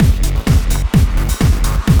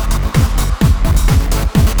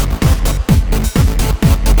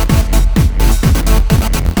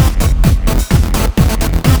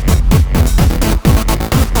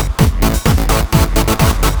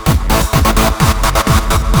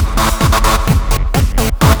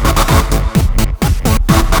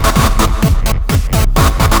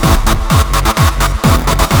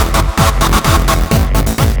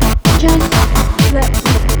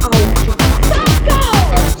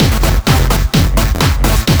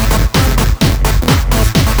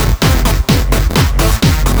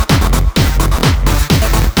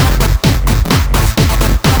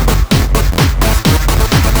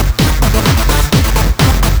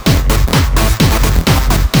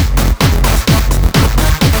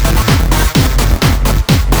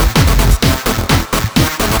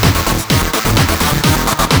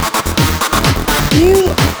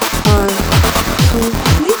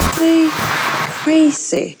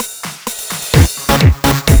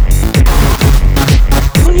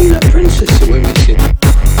princess that went missing.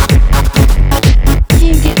 Can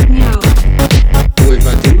you get me out? Or if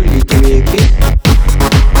I do, will you give me a kiss?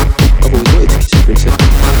 I've always wanted to kiss a princess.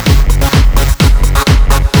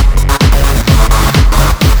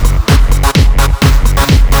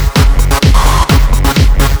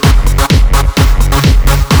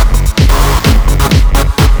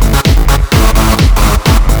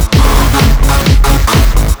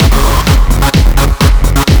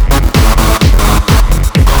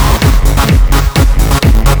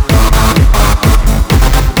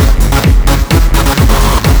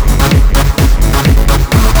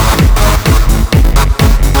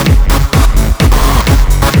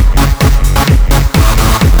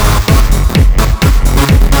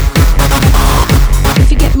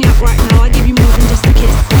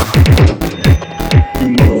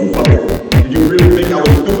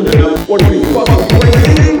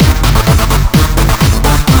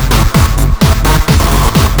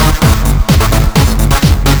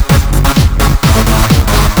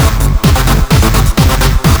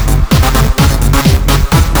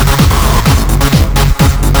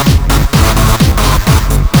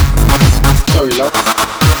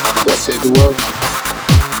 Save the world.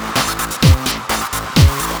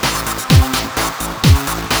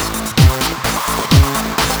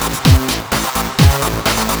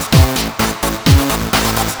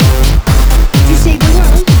 If you save the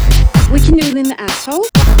world, we can do it in the asshole.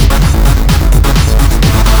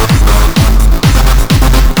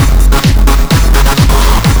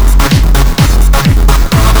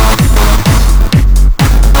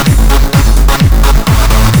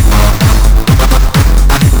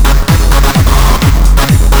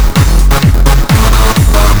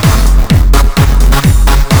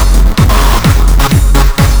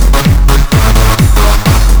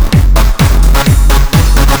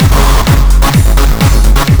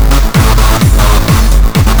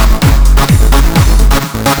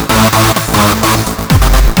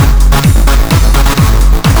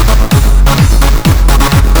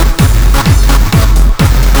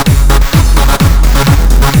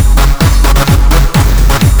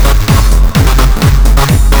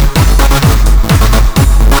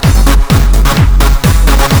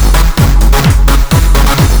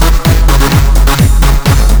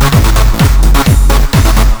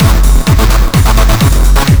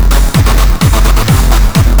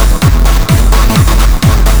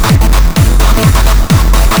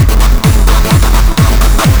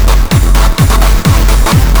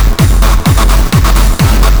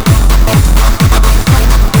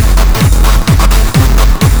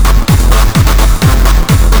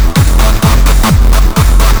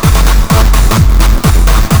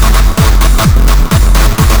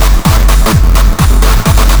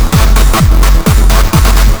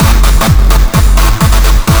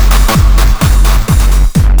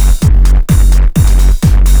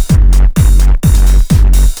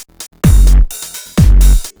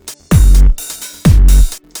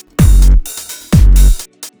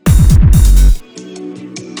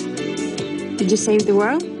 Did you save the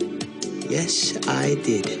world? Yes, I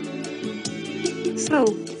did. So,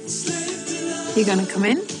 you gonna come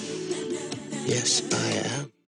in? Yes, I